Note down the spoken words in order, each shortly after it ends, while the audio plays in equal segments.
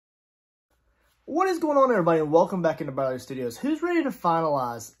What is going on, everybody, and welcome back into Bradley Studios. Who's ready to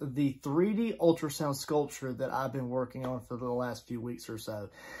finalize the 3D ultrasound sculpture that I've been working on for the last few weeks or so?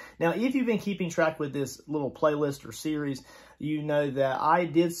 Now, if you've been keeping track with this little playlist or series, you know that I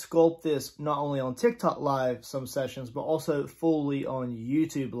did sculpt this not only on TikTok Live some sessions, but also fully on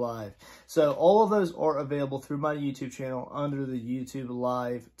YouTube Live. So all of those are available through my YouTube channel under the YouTube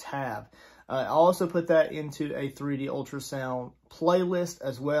Live tab. I also put that into a 3D ultrasound playlist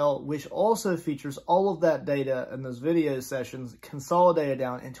as well, which also features all of that data and those video sessions consolidated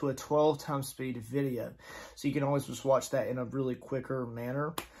down into a 12 times speed video. So you can always just watch that in a really quicker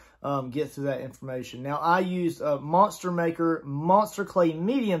manner, get through that information. Now, I used a Monster Maker monsterclay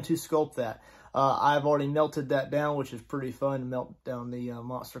medium to sculpt that. I've already melted that down, which is pretty fun to melt down the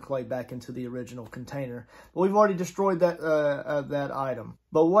monster clay back into the original container. But we've already destroyed that that item.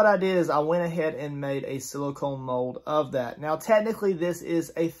 But what I did is I went ahead and made a silicone mold of that. Now, technically, this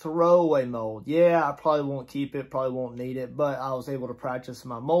is a throwaway mold. Yeah, I probably won't keep it, probably won't need it, but I was able to practice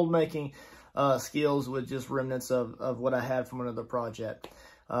my mold making skills with just remnants of what I had from another project.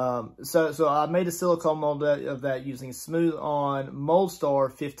 So I made a silicone mold of that using Smooth On Mold Star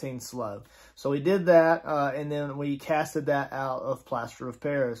 15 Slow. So we did that, and then we casted that out of plaster of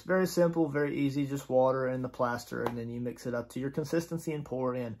Paris. Very simple, very easy, just water and the plaster, and then you mix it up to your consistency and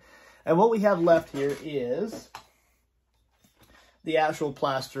pour it in. And what we have left here is the actual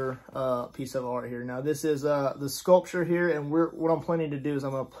plaster piece of art here. Now, this is the sculpture here, and what I'm planning to do is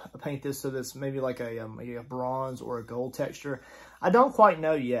I'm going to paint this so this maybe like a bronze or a gold texture. I don't quite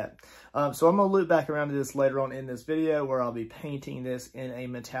know yet. So I'm going to loop back around to this later on in this video where I'll be painting this in a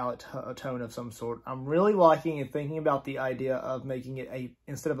metallic tone of some sort. I'm really liking and thinking about the idea of making it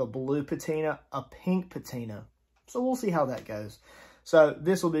instead of a blue patina, a pink patina. So we'll see how that goes. So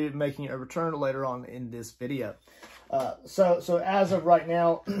this will be making a return later on in this video. So as of right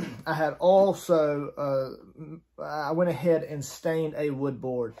now, I had also, I went ahead and stained a wood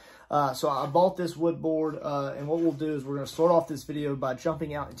board. So I bought this wood board, and what we'll do is we're going to start off this video by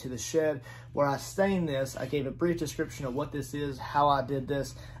jumping out into the shed where I stained this. I gave a brief description of what this is, how I did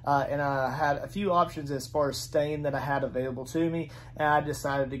this, and I had a few options as far as stain that I had available to me, and I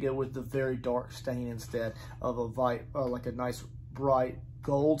decided to go with the very dark stain instead of like a nice bright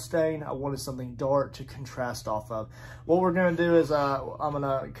gold stain. I wanted something dark to contrast off of. What we're going to do is I'm going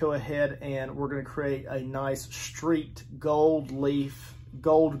to go ahead and we're going to create a nice streaked gold leaf,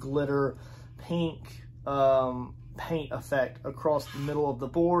 gold glitter, pink paint effect across the middle of the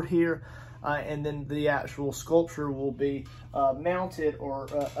board here. And then the actual sculpture will be mounted or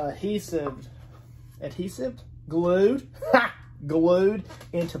glued, glued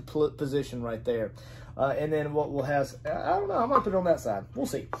into position right there. And then what we'll have, I don't know, I might put it on that side. We'll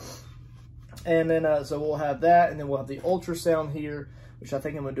see. And then, so we'll have that, and then we'll have the ultrasound here, which I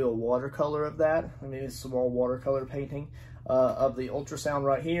think I'm going to do a watercolor of that. I mean, it's a small watercolor painting of the ultrasound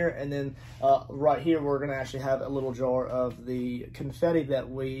right here. And then right here, we're going to actually have a little jar of the confetti that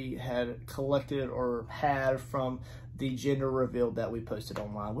we had collected or had from the gender reveal that we posted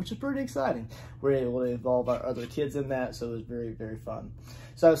online, which is pretty exciting. We're able to involve our other kids in that, so it was very, very fun.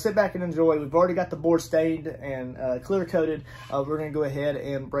 So sit back and enjoy. We've already got the board stained and clear coated. We're going to go ahead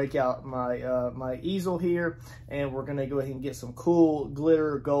and break out my my easel here, and we're going to go ahead and get some cool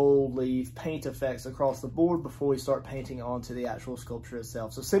glitter gold leaf paint effects across the board before we start painting onto the actual sculpture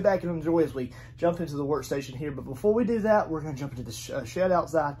itself. So sit back and enjoy as we jump into the workstation here. But before we do that, we're going to jump into the shed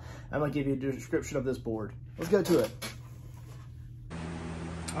outside. I'm going to give you a description of this board. Let's go to it.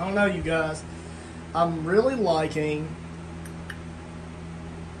 I don't know, you guys. I'm really liking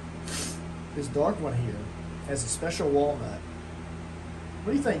this dark one here. It has a special walnut.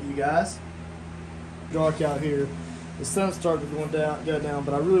 What do you think, you guys? Dark out here. The sun's starting to go down,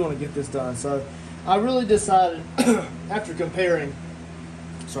 but I really want to get this done. So I really decided, after comparing,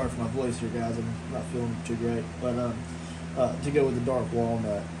 sorry for my voice here, guys. I'm not feeling too great, but to go with the dark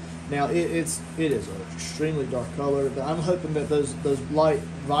walnut. Now it is an extremely dark color, but I'm hoping that those light,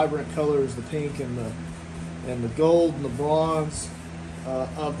 vibrant colors, the pink and the gold and the bronze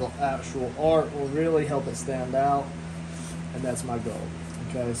of the actual art will really help it stand out, and that's my goal.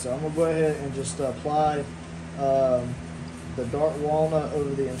 Okay, so I'm gonna go ahead and just apply the dark walnut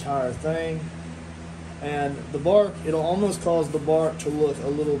over the entire thing, and the bark. It'll almost cause the bark to look a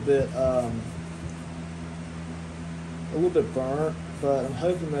little bit burnt. But I'm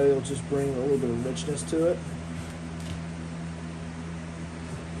hoping that it'll just bring a little bit of richness to it.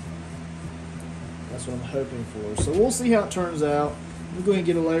 That's what I'm hoping for. So we'll see how it turns out. I'm going to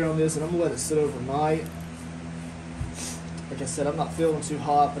get a layer on this, and I'm going to let it sit overnight. Like I said, I'm not feeling too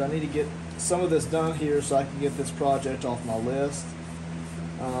hot, but I need to get some of this done here so I can get this project off my list.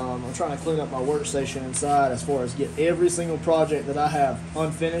 I'm trying to clean up my workstation inside as far as get every single project that I have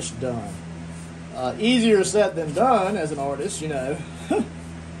unfinished done. Easier said than done as an artist, you know,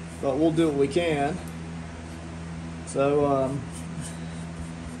 but we'll do what we can. So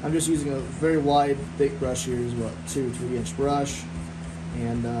I'm just using a very wide, thick brush here. Is what, 2 or 3 inch brush,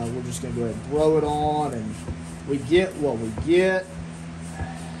 and we're just gonna go ahead and throw it on, and we get what we get.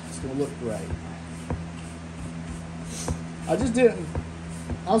 It's gonna look great.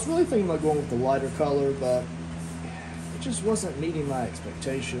 I was really thinking about going with the lighter color, but it just wasn't meeting my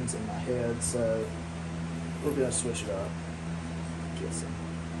expectations in my head, so we're gonna switch it up.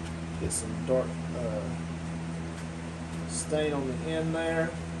 Get some dark stain on the end there.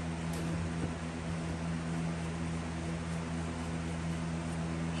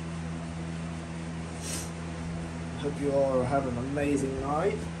 Hope you all are having an amazing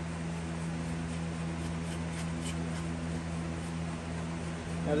night.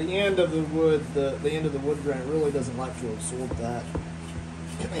 Now the end of the wood, the end of the wood grain really doesn't like to absorb that.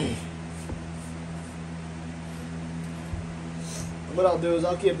 What I'll do is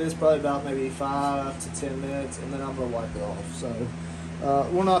I'll give this probably about maybe 5 to 10 minutes, and then I'm gonna wipe it off. So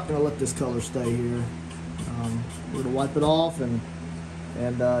we're not gonna let this color stay here. We're gonna wipe it off, and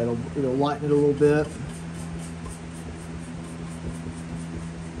it'll lighten it a little bit.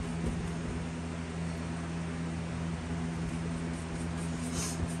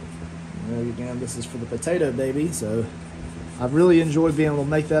 Again, this is for the potato baby, so I've really enjoyed being able to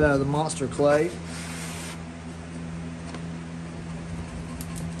make that out of the monster clay.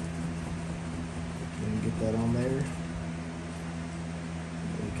 Get that on there.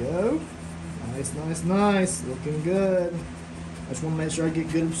 There we go. Nice, nice, nice. Looking good. I just want to make sure I get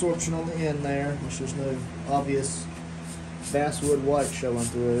good absorption on the end there. Make sure there's no obvious basswood white showing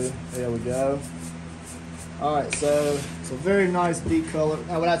through. There we go. Alright, so it's a very nice deep color.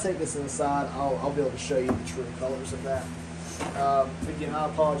 Now when I take this inside, I'll be able to show you the true colors of that. Again, I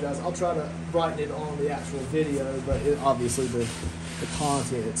apologize. I'll try to brighten it on the actual video, but obviously the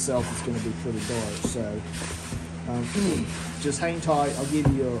content itself is going to be pretty dark. So just hang tight. I'll give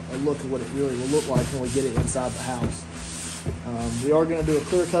you a look at what it really will look like when we get it inside the house. We are going to do a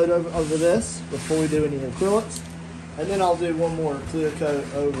clear coat over this before we do any acrylics. And then I'll do one more clear coat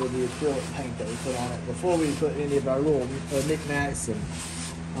over the acrylic paint that we put on it before we put any of our little knickknacks and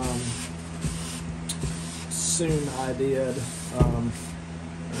soon idea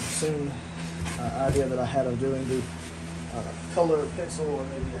that I had of doing the color pencil, or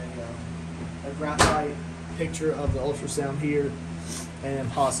maybe a graphite picture of the ultrasound here, and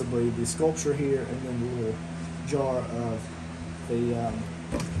possibly the sculpture here, and then the little jar of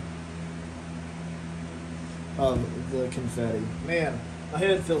the confetti. Man, my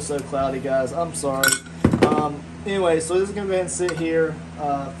head feels so cloudy, guys. I'm sorry. Anyway, so this is going to go ahead and sit here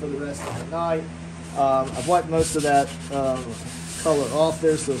for the rest of the night. I've wiped most of that color off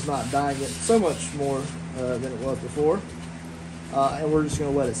there, so it's not dyeing it so much more than it was before. And we're just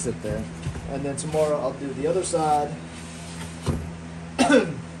going to let it sit there. And then tomorrow I'll do the other side.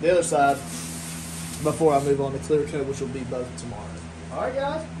 The other side before I move on to clear coat, which will be both tomorrow. All right,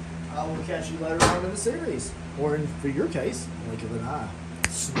 guys. I will catch you later on in the series, or for your case, blink of an eye.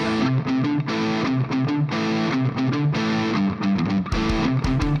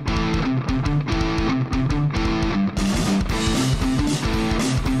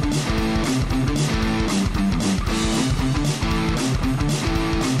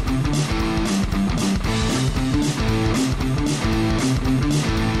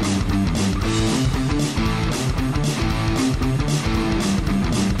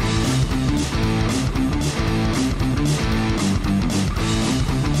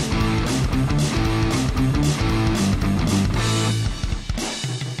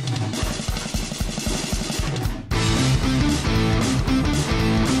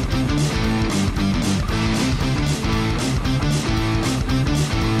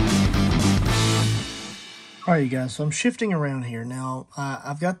 Alright, you guys, so I'm shifting around here. Now,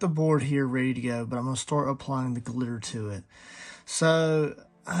 I've got the board here ready to go, but I'm going to start applying the glitter to it. So,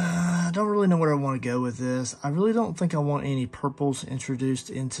 I don't really know where I want to go with this. I really don't think I want any purples introduced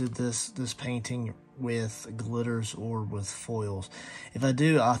into this painting with glitters or with foils. If I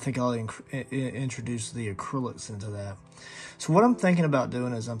do, I think I'll introduce the acrylics into that. So what I'm thinking about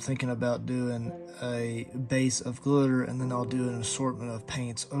doing is I'm thinking about doing a base of glitter, and then I'll do an assortment of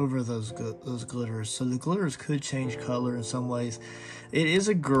paints over those glitters. So the glitters could change color in some ways. It is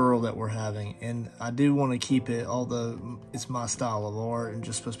a girl that we're having, and I do want to keep it, although it's my style of art and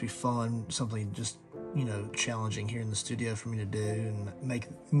just supposed to be fun, something just, you know, challenging here in the studio for me to do and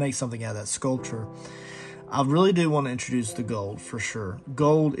make something out of that sculpture. I really do want to introduce the gold for sure.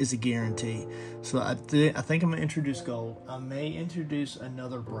 Gold is a guarantee. So I think I'm going to introduce gold. I may introduce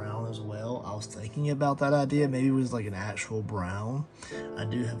another brown as well. I was thinking about that idea. Maybe it was like an actual brown. I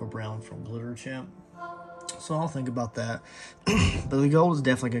do have a brown from Glitter Champ, so I'll think about that. But the gold is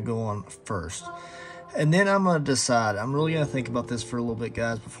definitely going to go on first. And then I'm going to decide. I'm really going to think about this for a little bit,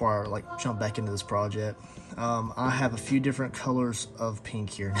 guys, before I like jump back into this project. I have a few different colors of pink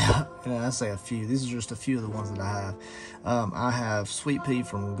here now. And I say a few. These are just a few of the ones that I have. I have Sweet Pea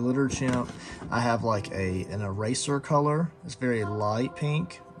from Glitter Champ. I have like an eraser color. It's very light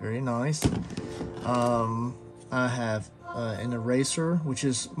pink. Very nice. I have an eraser, which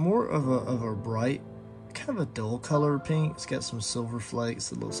is more of a bright, kind of a dull color pink. It's got some silver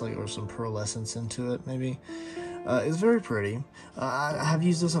flakes, it looks like, or some pearlescence into it maybe. It's very pretty. I have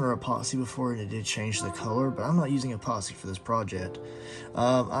used this under epoxy before and it did change the color, but I'm not using epoxy for this project.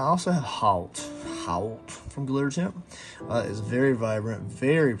 I also have Halt from Glitter Champ. It's very vibrant,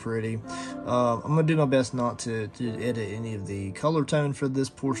 very pretty. I'm gonna do my best not to edit any of the color tone for this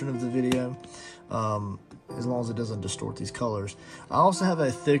portion of the video, as long as it doesn't distort these colors. I also have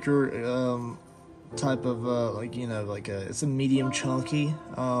a thicker type of it's a medium chunky,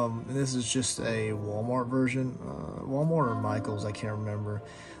 and this is just a Walmart version, Walmart or Michael's, I can't remember,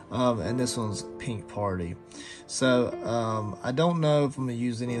 and this one's Pink Party. So I don't know if I'm gonna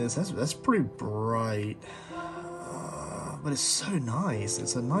use any of this. That's pretty bright, but it's so nice.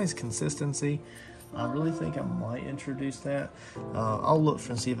 It's a nice consistency. I really think I might introduce that. I'll look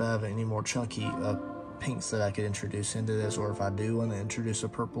and see if I have any more chunky pinks that I could introduce into this, or if I do want to introduce a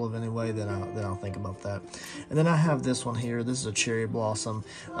purple of any way, then I'll think about that. And then I have this one here. This is a Cherry Blossom.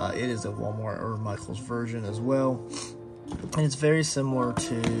 It is a Walmart or Michael's version as well, and it's very similar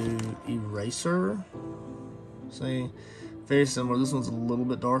to Eraser. See, very similar. This one's a little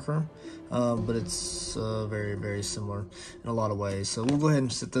bit darker, but it's very, very similar in a lot of ways. So we'll go ahead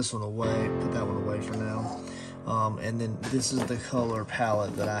and set this one away, put that one away for now. And then this is the color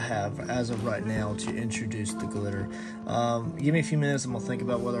palette that I have as of right now to introduce the glitter. Give me a few minutes and we'll think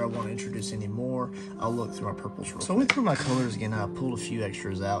about whether I want to introduce any more. I'll look through my purples real quick. So I went through my colors again. I pulled a few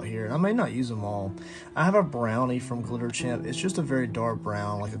extras out here, and I may not use them all. I have a brownie from Glitter Champ. It's just a very dark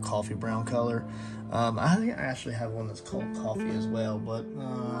brown, like a coffee brown color. I think I actually have one that's called Coffee as well, but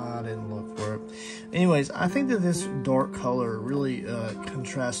I didn't look for it. Anyways, I think that this dark color really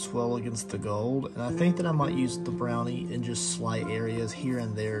contrasts well against the gold, and I think that I might use the brownie in just slight areas here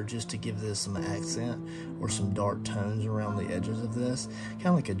and there just to give this some accent or some dark tones around the edges of this, kind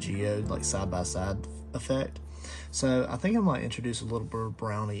of like a geode, like side-by-side effect. So I think I might introduce a little bit of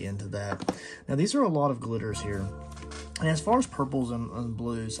brownie into that. Now these are a lot of glitters here. And as far as purples and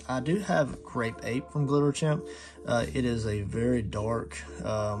blues, I do have Grape Ape from Glitter Champ. It is a very dark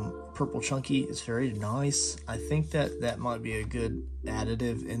purple chunky. It's very nice. I think that might be a good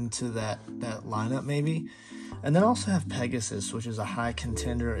additive into that lineup maybe. And then I also have Pegasus, which is a high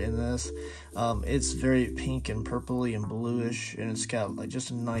contender in this. It's very pink and purpley and bluish, and it's got like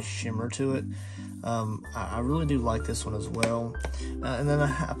just a nice shimmer to it. I really do like this one as well. And then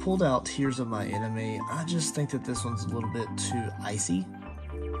I pulled out Tears of My Enemy. I just think that this one's a little bit too icy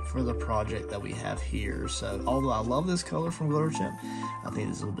for the project that we have here. So although I love this color from Glitter Champ, I think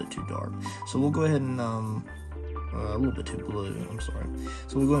it's a little bit too dark. So we'll go ahead and a little bit too blue, I'm sorry.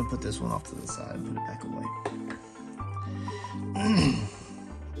 So we'll go ahead and put this one off to the side and put it back away.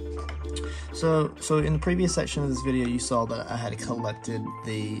 So in the previous section of this video, you saw that I had collected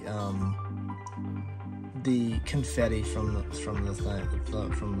the confetti from the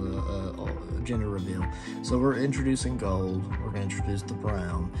gender reveal. So we're introducing gold, we're going to introduce the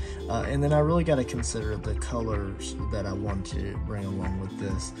brown, and then I really got to consider the colors that I want to bring along with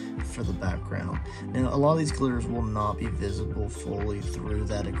this for the background. Now a lot of these glitters will not be visible fully through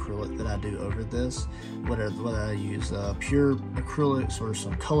that acrylic that I do over this, whether I use pure acrylics or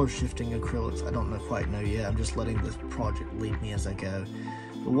some color shifting acrylics. I don't quite know yet. I'm just letting this project lead me as I go.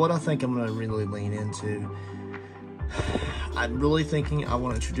 But what I think I'm going to really lean into, I'm really thinking I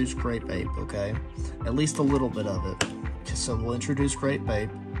want to introduce Grape Ape, okay? At least a little bit of it. So we'll introduce Grape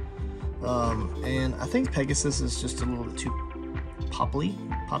Ape. And I think Pegasus is just a little bit too pop. And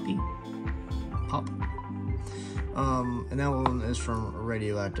that one is from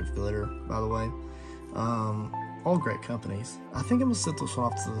Radioactive Glitter, by the way. All great companies. I think I'm going to set this one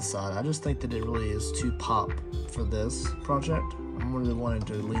off to the side. I just think that it really is too pop for this project. I'm really wanting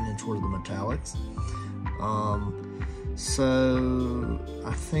to lean in toward the metallics. So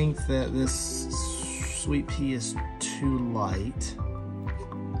I think that this Sweet Pea is too light.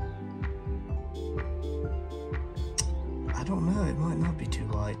 I don't know, it might not be too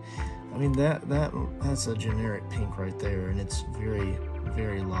light. I mean, that's a generic pink right there, and it's very,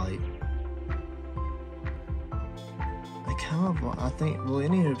 very light. I think, well,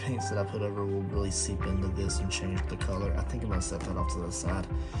 any of the paints that I put over will really seep into this and change the color. I think I'm gonna set that off to the side.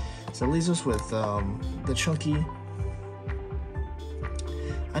 So it leaves us with the chunky.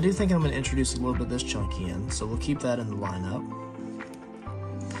 I do think I'm gonna introduce a little bit of this chunky in, so we'll keep that in the lineup.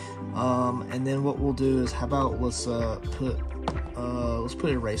 And then what we'll do is, how about let's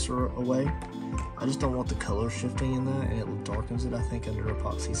put eraser away. I just don't want the color shifting in that, and it darkens it, I think, under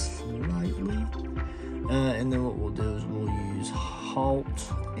epoxy slightly. And then what we'll do is we'll use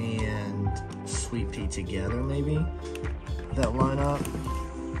Halt and Sweet Pea together, maybe, that line up.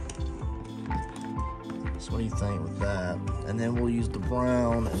 So what do you think with that? And then we'll use the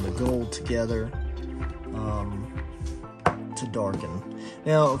brown and the gold together to darken.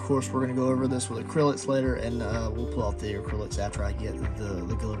 Now, of course, we're going to go over this with acrylics later, and we'll pull out the acrylics after I get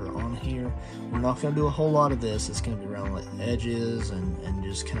the glitter on here. We're not going to do a whole lot of this. It's going to be around like edges and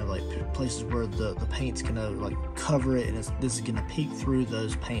just kind of like places where the paint's going to like cover it, and this is going to peek through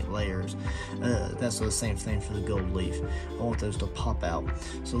those paint layers. That's the same thing for the gold leaf. I want those to pop out.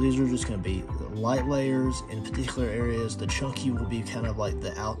 So these are just going to be light layers in particular areas. The chunky will be kind of like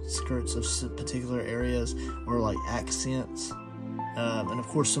the outskirts of particular areas, or like accents. And of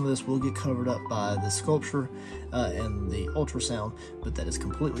course, some of this will get covered up by the sculpture and the ultrasound, but that is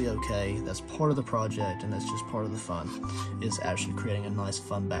completely okay. That's part of the project, and that's just part of the fun, is actually creating a nice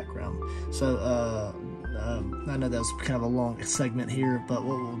fun background. So I know that was kind of a long segment here, but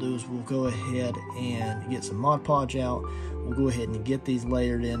what we'll do is we'll go ahead and get some Mod Podge out. We'll go ahead and get these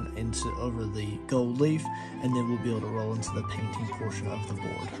layered into over the gold leaf, and then we'll be able to roll into the painting portion of the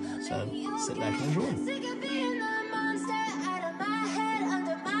board. So sit back and enjoy.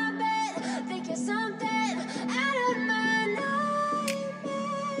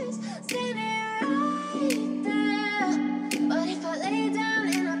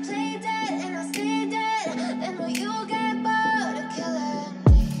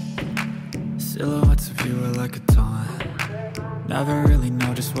 Silhouettes of you are like a taunt. Never really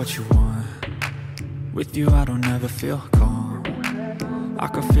know just what you want. With you I don't ever feel calm. I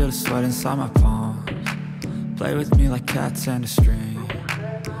can feel the sweat inside my palms. Play with me like cats and a string.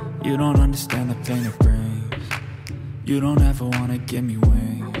 You don't understand the pain it brings. You don't ever wanna give me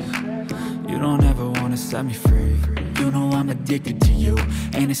wings. You don't ever wanna set me free. You know I'm addicted to you,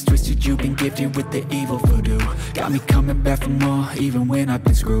 and it's twisted, you've been gifted with the evil voodoo. Got me coming back for more, even when I've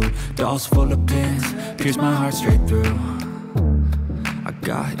been screwed. Dolls full of pins, pierce my heart straight through. I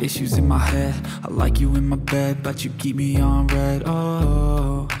got issues in my head, I like you in my bed, but you keep me on red.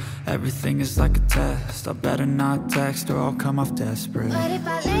 Oh, everything is like a test. I better not text or I'll come off desperate. But if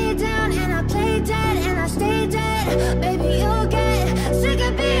I lay down and I play dead and I stay dead, baby, you'll get sick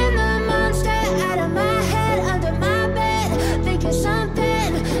of being the monster out of my head, under my bed, thinking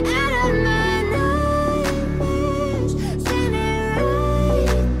something out of my nightmares, standing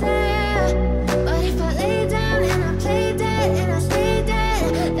right there. But if I lay down and I play dead and I stay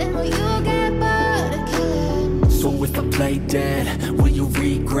dead, then will you get bored of killing me? So if I play dead, will you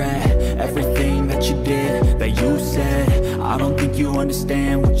regret everything that you did, that you said? I don't think you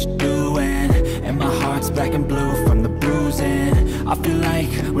understand what you're doing, and my heart's black and blue from the bruising. I feel like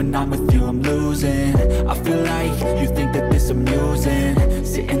when I'm with you I'm losing. I feel like you think that this amusing,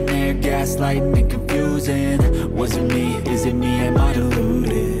 sitting there gaslighting and confusing. Was it me? Is it me? Am I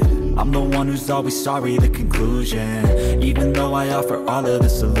deluded? I'm the one who's always sorry, the conclusion, even though I offer all of the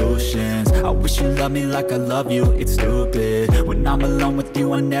solutions. I wish you loved me like I love you, it's stupid. When I'm alone with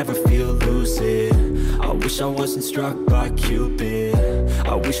you I never feel lucid. I wish I wasn't struck by Cupid.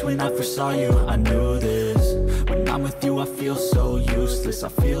 I wish when I first saw you I knew this. When I'm with you I feel so useless. I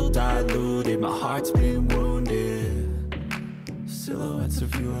feel diluted, my heart's been wounded. Silhouettes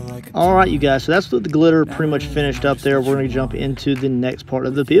of you are like a All right, you guys, so that's what the glitter pretty much finished up there. We're going to jump into the next part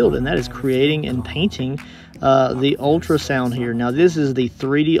of the build, and that is creating and painting the ultrasound here. Now, this is the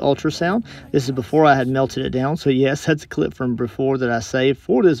 3D ultrasound. This is before I had melted it down. So, yes, that's a clip from before that I saved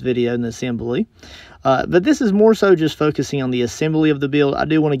for this video in the assembly. But this is more so just focusing on the assembly of the build. I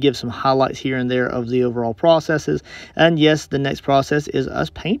do want to give some highlights here and there of the overall processes. And yes, the next process is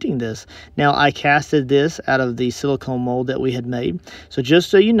us painting this. Now, I casted this out of the silicone mold that we had made. So just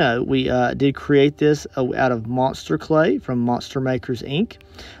so you know, we did create this out of Monster Clay from Monster Makers Inc.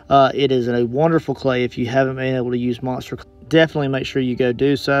 It is a wonderful clay. If you haven't been able to use Monster Clay, definitely make sure you go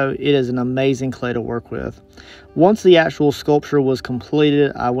do so. It is an amazing clay to work with. Once the actual sculpture was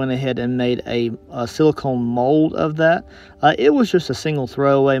completed, I went ahead and made a silicone mold of that. It was just a single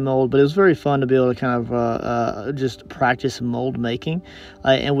throwaway mold, but it was very fun to be able to kind of just practice mold making.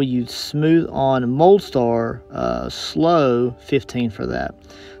 And we used Smooth On Mold Star Slow 15 for that.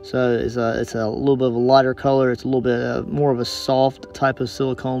 So it's a little bit of a lighter color. It's a little bit more of a soft type of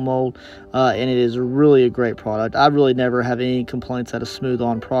silicone mold, and it is really a great product. I really never have any complaints out of Smooth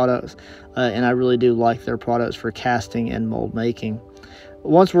On products, and I really do like their products for casting and mold making.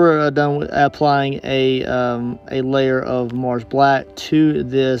 Once we're done with applying a layer of Mars Black to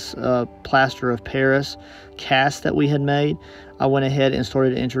this plaster of Paris cast that we had made, I went ahead and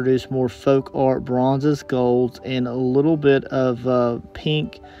started to introduce more folk art bronzes, golds, and a little bit of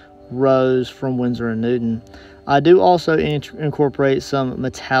pink rose from Winsor & Newton. I do also incorporate some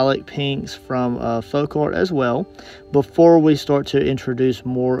metallic pinks from folk art as well before we start to introduce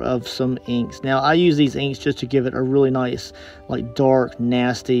more of some inks. Now, I use these inks just to give it a really nice, like dark,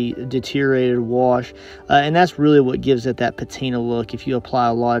 nasty, deteriorated wash, and that's really what gives it that patina look if you apply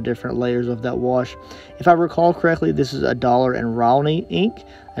a lot of different layers of that wash. If I recall correctly, this is a $1 and Raleigh ink,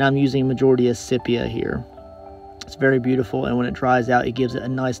 and I'm using majority of sepia here. It's very beautiful, and when it dries out, it gives it a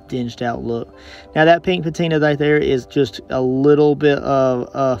nice dinged out look. Now, that pink patina right there is just a little bit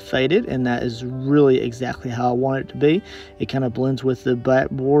of faded, and that is really exactly how I want it to be. It kind of blends with the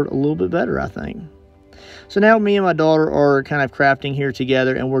backboard a little bit better, I think. So now me and my daughter are kind of crafting here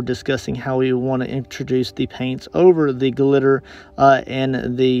together, and we're discussing how we want to introduce the paints over the glitter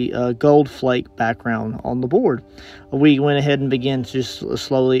and the gold flake background on the board. We went ahead and began just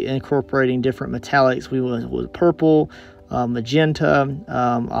slowly incorporating different metallics. We went with purple, magenta,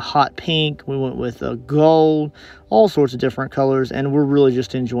 a hot pink. We went with gold, all sorts of different colors, and we're really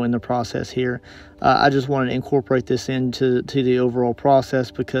just enjoying the process here. I just wanted to incorporate this into the overall process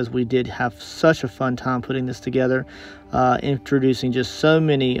because we did have such a fun time putting this together, introducing just so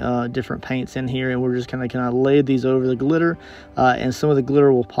many different paints in here, and we're just kind of laid these over the glitter, and some of the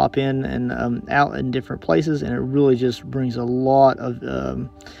glitter will pop in and out in different places, and it really just brings a lot of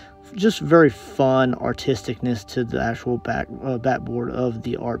just very fun artisticness to the actual backboard of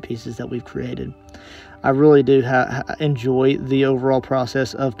the art pieces that we've created. I really do enjoy the overall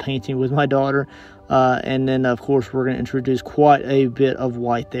process of painting with my daughter. And then, of course, we're going to introduce quite a bit of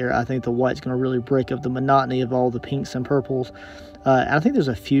white there. I think the white's going to really break up the monotony of all the pinks and purples. And I think there's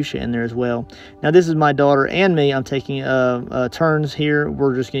a fuchsia in there as well. Now, this is my daughter and me. I'm taking turns here.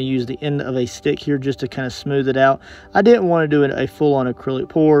 We're just going to use the end of a stick here just to kind of smooth it out. I didn't want to do a full-on acrylic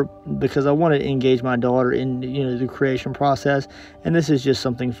pour because I wanted to engage my daughter in the creation process. And this is just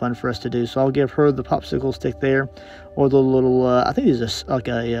something fun for us to do. So I'll give her the popsicle stick there, or the little, I think it's like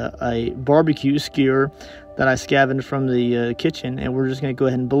a barbecue skewer that I scavenged from the kitchen, and we're just going to go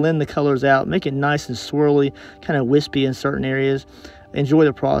ahead and blend the colors out, make it nice and swirly, kind of wispy in certain areas. Enjoy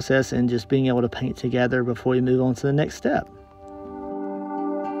the process and just being able to paint together before we move on to the next step.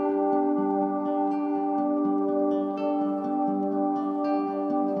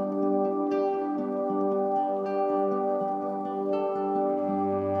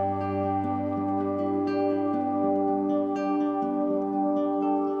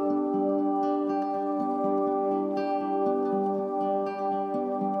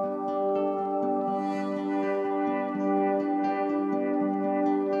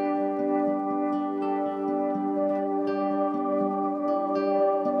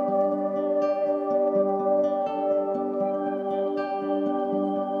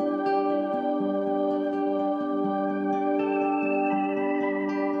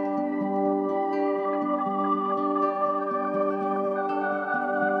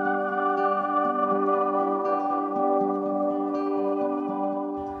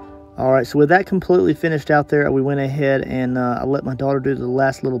 Alright, so with that completely finished out there, we went ahead and I let my daughter do the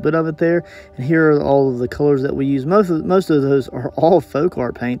last little bit of it there. And here are all of the colors that we use. Most of those are all folk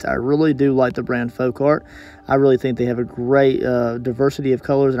art paints. I really do like the brand Folk Art. I really think they have a great diversity of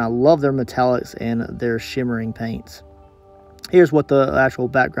colors, and I love their metallics and their shimmering paints. Here's what the actual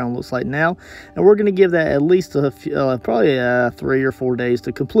background looks like now, and we're going to give that at least probably 3 or 4 days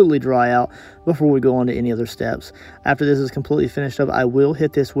to completely dry out before we go on to any other steps. After this is completely finished up, I will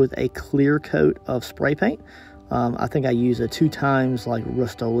hit this with a clear coat of spray paint. I think I use a 2 times like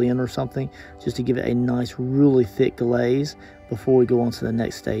Rust-Oleum or something just to give it a nice, really thick glaze before we go on to the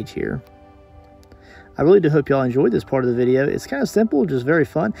next stage here. I really do hope y'all enjoyed this part of the video. It's kind of simple, just very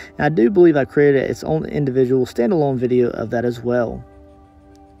fun. And I do believe I created its own individual standalone video of that as well.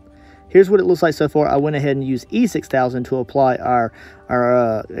 Here's what it looks like so far. I went ahead and used E6000 to apply our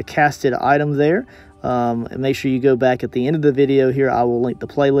casted item there. And make sure you go back at the end of the video here. I will link the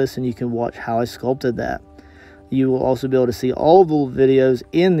playlist and you can watch how I sculpted that. You will also be able to see all the videos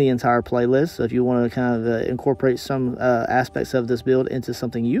in the entire playlist. So if you want to kind of incorporate some aspects of this build into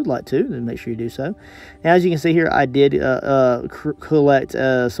something you'd like to, then make sure you do so. Now, as you can see here, I did collect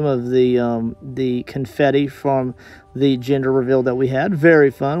some of the confetti from the gender reveal that we had.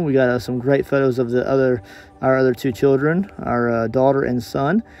 Very fun. We got some great photos of our other two children, our daughter and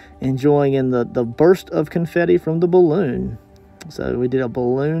son, enjoying in the burst of confetti from the balloon. So we did a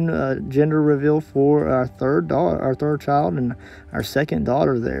balloon gender reveal for our third child and our second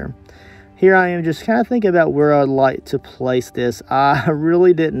daughter there. Here I am just kind of thinking about where I'd like to place this. I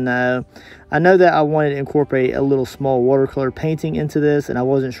really didn't know. I know that I wanted to incorporate a little small watercolor painting into this, and I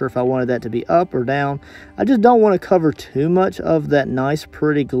wasn't sure if I wanted that to be up or down. I just don't want to cover too much of that nice,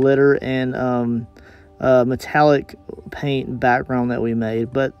 pretty glitter and metallic paint background that we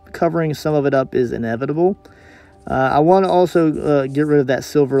made, but covering some of it up is inevitable. I want to also get rid of that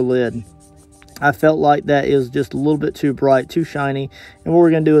silver lid. I felt like that is just a little bit too bright, too shiny. And what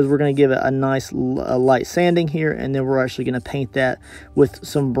we're going to do is we're going to give it a nice light sanding here, and then we're actually going to paint that with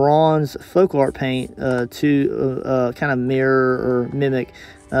some bronze folk art paint to kind of mirror or mimic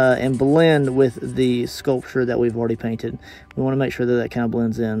and blend with the sculpture that we've already painted. We want to make sure that that kind of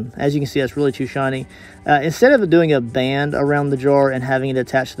blends in. As you can see, that's really too shiny. Instead of doing a band around the jar and having it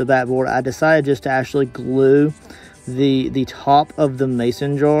attached to the backboard, I decided just to actually glue the top of the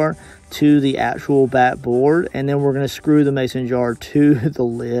mason jar to the actual backboard, and then we're going to screw the mason jar to the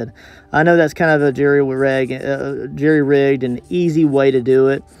lid. I know that's kind of a jerry-rigged and easy way to do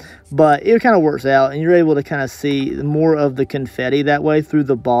it, but it kind of works out, and you're able to kind of see more of the confetti that way through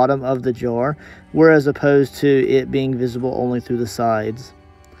the bottom of the jar, whereas opposed to it being visible only through the sides.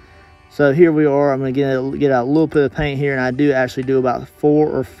 So here we are. I'm going to get out a little bit of paint here, and I do actually do about 4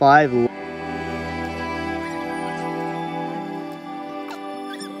 or 5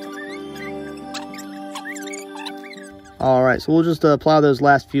 Alright, so we'll just apply those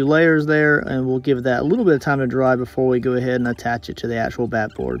last few layers there, and we'll give that a little bit of time to dry before we go ahead and attach it to the actual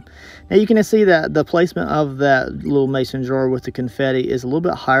backboard. Now you can see that the placement of that little mason jar with the confetti is a little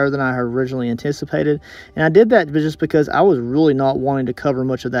bit higher than I had originally anticipated, and I did that just because I was really not wanting to cover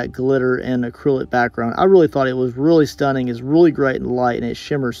much of that glitter and acrylic background. I really thought it was really stunning. It's really great and light, and it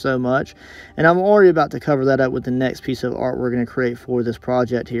shimmers so much, and I'm already about to cover that up with the next piece of art we're going to create for this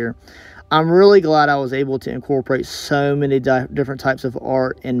project here. I'm really glad I was able to incorporate so many different types of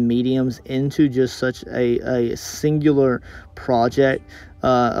art and mediums into just such a singular project.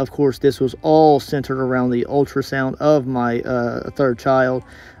 Of course, this was all centered around the ultrasound of my third child,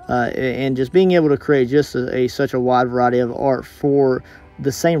 and just being able to create just such a wide variety of art for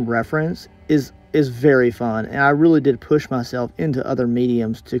the same reference is very fun, and I really did push myself into other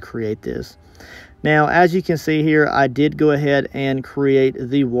mediums to create this. Now, as you can see here, I did go ahead and create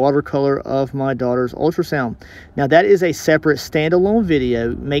the watercolor of my daughter's ultrasound. Now, that is a separate standalone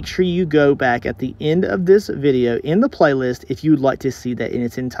video. Make sure you go back at the end of this video in the playlist if you'd like to see that in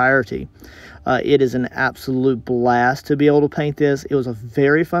its entirety. It is an absolute blast to be able to paint this. It was a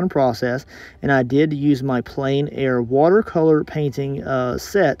very fun process, and I did use my Plein Air watercolor painting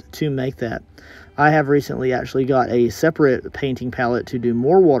set to make that. I have recently actually got a separate painting palette to do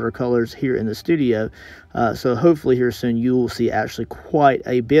more watercolors here in the studio. So hopefully here soon you will see actually quite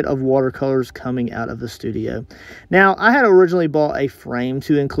a bit of watercolors coming out of the studio. Now, I had originally bought a frame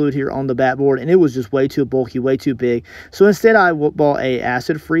to include here on the backboard, and it was just way too bulky, way too big. So instead I bought a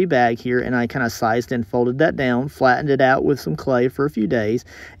acid-free bag here, and I kind of sized and folded that down, flattened it out with some clay for a few days,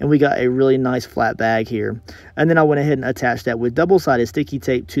 and we got a really nice flat bag here. And then I went ahead and attached that with double-sided sticky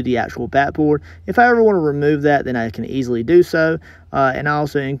tape to the actual backboard. If I ever want to remove that, then I can easily do so. And I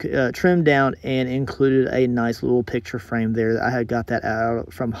also trimmed down and included a nice little picture frame there. I had got that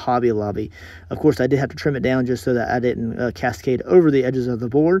out from Hobby Lobby. Of course, I did have to trim it down just so that I didn't cascade over the edges of the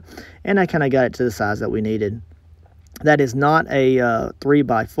board, and I kind of got it to the size that we needed. That is not a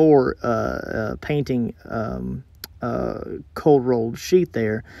 3x4 painting cold rolled sheet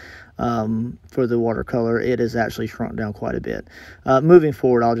there. For the watercolor, it is actually shrunk down quite a bit. Moving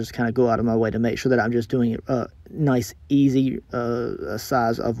forward, I'll just kind of go out of my way to make sure that I'm just doing a nice, easy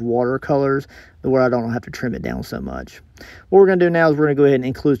size of watercolors where I don't have to trim it down so much. What we're going to do now is we're going to go ahead and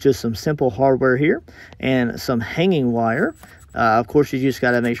include just some simple hardware here and some hanging wire. Of course, you just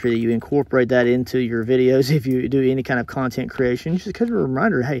got to make sure that you incorporate that into your videos if you do any kind of content creation. Just because of a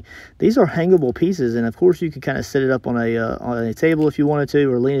reminder, hey, these are hangable pieces, and of course you can kind of set it up on a table if you wanted to,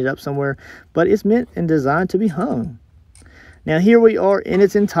 or lean it up somewhere, but it's meant and designed to be hung. Now here we are in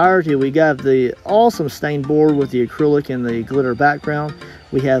its entirety. We got the awesome stained board with the acrylic and the glitter background.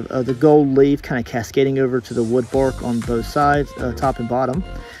 We have the gold leaf kind of cascading over to the wood bark on both sides, top and bottom.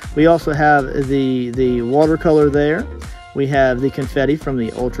 We also have the watercolor there. We have the confetti from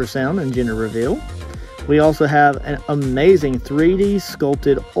the Ultrasound and gender reveal. We also have an amazing 3D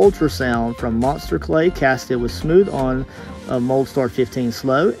sculpted ultrasound from monsterclay, casted with smooth on Moldstar 15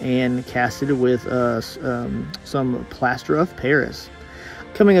 slow and casted with some plaster of Paris.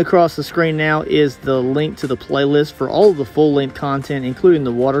 Coming across the screen now is the link to the playlist for all of the full-length content, including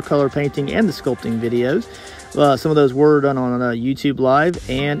the watercolor painting and the sculpting videos. Some of those were done on YouTube Live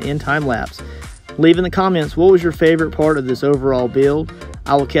and in time-lapse. Leave in the comments what was your favorite part of this overall build.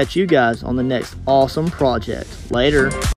 I will catch you guys on the next awesome project. Later.